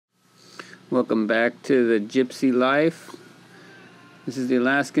Welcome back to the Gypsy life. This is the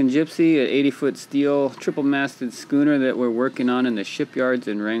Alaskan Gypsy, an 80-foot steel triple-masted schooner that we're working on in the shipyards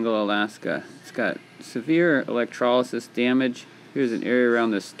in Wrangell, Alaska. It's got severe electrolysis damage. Here's an area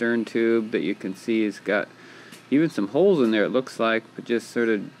around the stern tube that you can see has got even some holes in there, it looks like, but just sort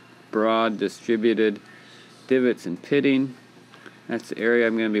of broad distributed divots and pitting. That's the area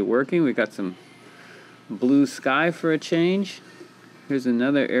I'm going to be working. We got some blue sky for a change. Here's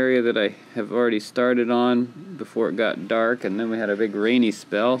another area that I have already started on before it got dark, and then we had a big rainy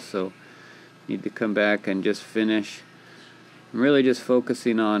spell, so need to come back and just finish. I'm really just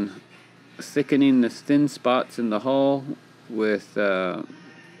focusing on thickening the thin spots in the hull with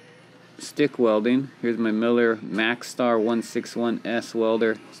stick welding. Here's my Miller MaxStar 161S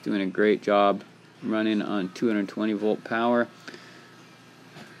welder. It's doing a great job running on 220 volt power.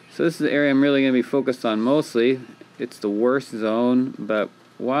 So this is the area I'm really going to be focused on mostly. It's the worst zone, but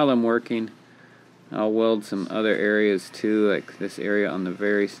while I'm working, I'll weld some other areas too, like this area on the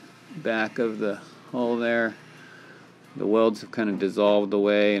very back of the hull there. The welds have kind of dissolved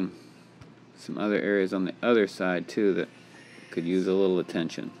away, and some other areas on the other side too that could use a little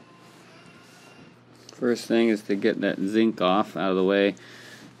attention. First thing is to get that zinc off out of the way.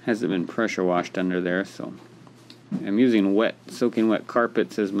 Hasn't been pressure washed under there, so I'm using soaking wet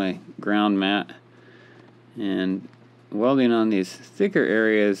carpets as my ground mat. And welding on these thicker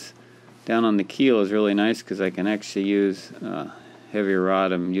areas down on the keel is really nice because I can actually use heavier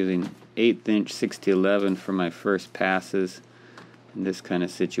rod. I'm using 1/8 inch 6-11 for my first passes in this kind of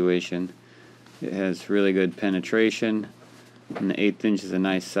situation. It has really good penetration, and the 1/8 inch is a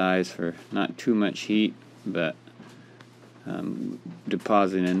nice size for not too much heat, but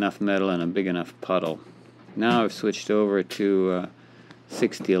depositing enough metal in a big enough puddle. Now I've switched over to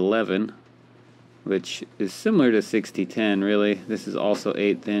 60-11, which is similar to 60-10 really. This is also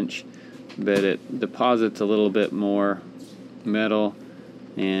 1/8 inch, but it deposits a little bit more metal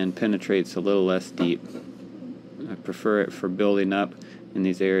and penetrates a little less deep. I prefer it for building up in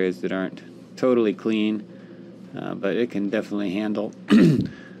these areas that aren't totally clean, but it can definitely handle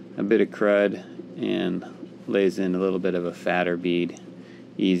a bit of crud and lays in a little bit of a fatter bead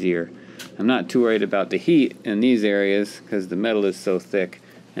easier. I'm not too worried about the heat in these areas because the metal is so thick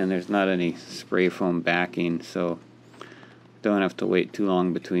and there's not any spray foam backing, so don't have to wait too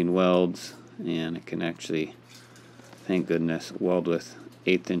long between welds, and it can actually, thank goodness, weld with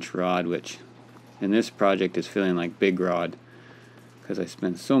 1/8 inch rod, which in this project is feeling like big rod because I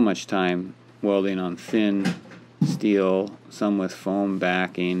spent so much time welding on thin steel, some with foam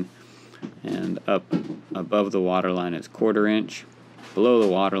backing, and up above the waterline is 1/4 inch, below the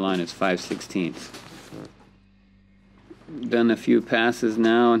waterline is 5/16. Done a few passes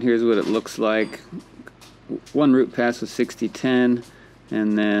now, and here's what it looks like. One root pass with 60-10,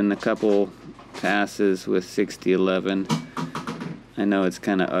 and then a couple passes with 60-11. I know it's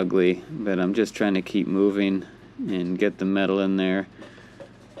kind of ugly, but I'm just trying to keep moving and get the metal in there.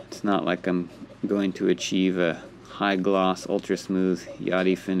 It's not like I'm going to achieve a high gloss, ultra smooth,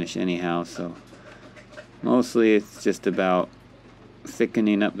 yachty finish anyhow, so mostly it's just about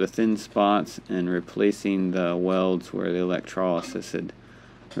thickening up the thin spots and replacing the welds where the electrolysis had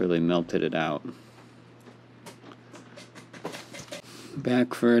really melted it out.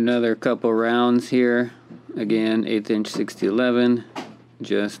 Back for another couple rounds here. Again, 1/8 inch 60-11,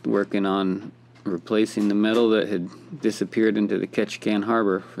 just working on replacing the metal that had disappeared into the Ketchikan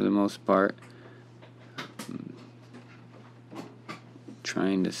Harbor for the most part.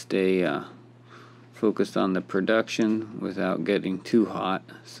 Trying to stay focused on the production without getting too hot,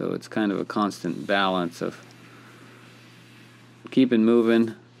 so it's kind of a constant balance of keeping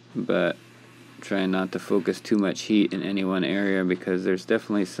moving but trying not to focus too much heat in any one area, because there's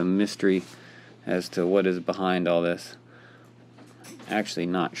definitely some mystery as to what is behind all this. Actually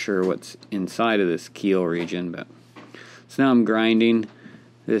not sure what's inside of this keel region, but so now I'm grinding.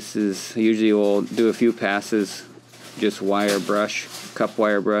 This is usually we'll do a few passes, just wire brush, cup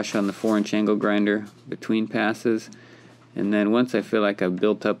wire brush on the 4-inch angle grinder between passes, and then once I feel like I've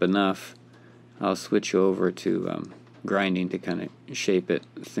built up enough, I'll switch over to grinding to kind of shape it,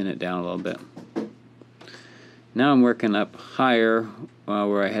 thin it down a little bit. Now I'm working up higher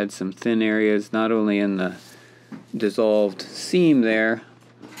where I had some thin areas, not only in the dissolved seam there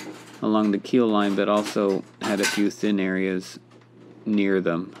along the keel line, but also had a few thin areas near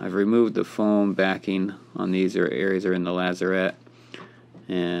them. I've removed the foam backing on these areas are in the lazarette,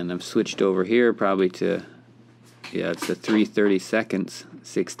 and I've switched over here probably to, yeah, it's the 3/32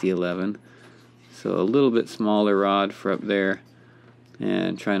 60-11, so a little bit smaller rod for up there,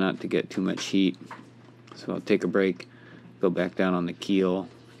 and try not to get too much heat. So I'll take a break, go back down on the keel,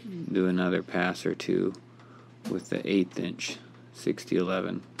 do another pass or two with the 1/8 inch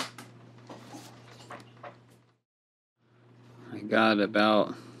 6011. I got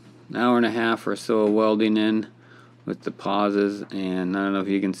about an hour and a half or so of welding in with the pauses, and I don't know if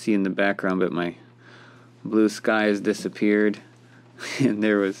you can see in the background, but my blue sky has disappeared and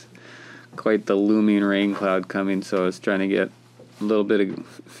there was quite the looming rain cloud coming, so I was trying to get a little bit of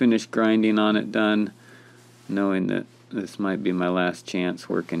finished grinding on it done, knowing that this might be my last chance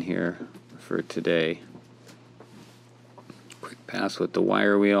working here for today. Quick pass with the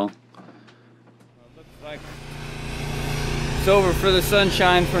wire wheel. Looks like it's over for the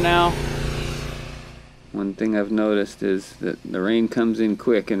sunshine for now. One thing I've noticed is that the rain comes in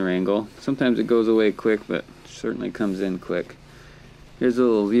quick in Wrangell. Sometimes it goes away quick, but certainly comes in quick. Here's a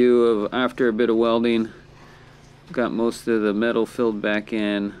little view of after a bit of welding. Got most of the metal filled back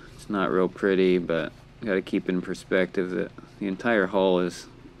in. It's not real pretty, but got to keep in perspective that the entire hull is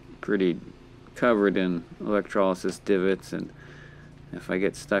pretty covered in electrolysis divots, and if I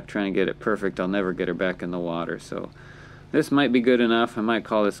get stuck trying to get it perfect, I'll never get her back in the water. So this might be good enough. I might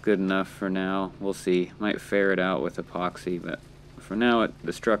call this good enough for now. We'll see. Might fair it out with epoxy, but for now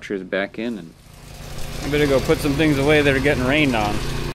the structure is back in, and I better go put some things away that are getting rained on.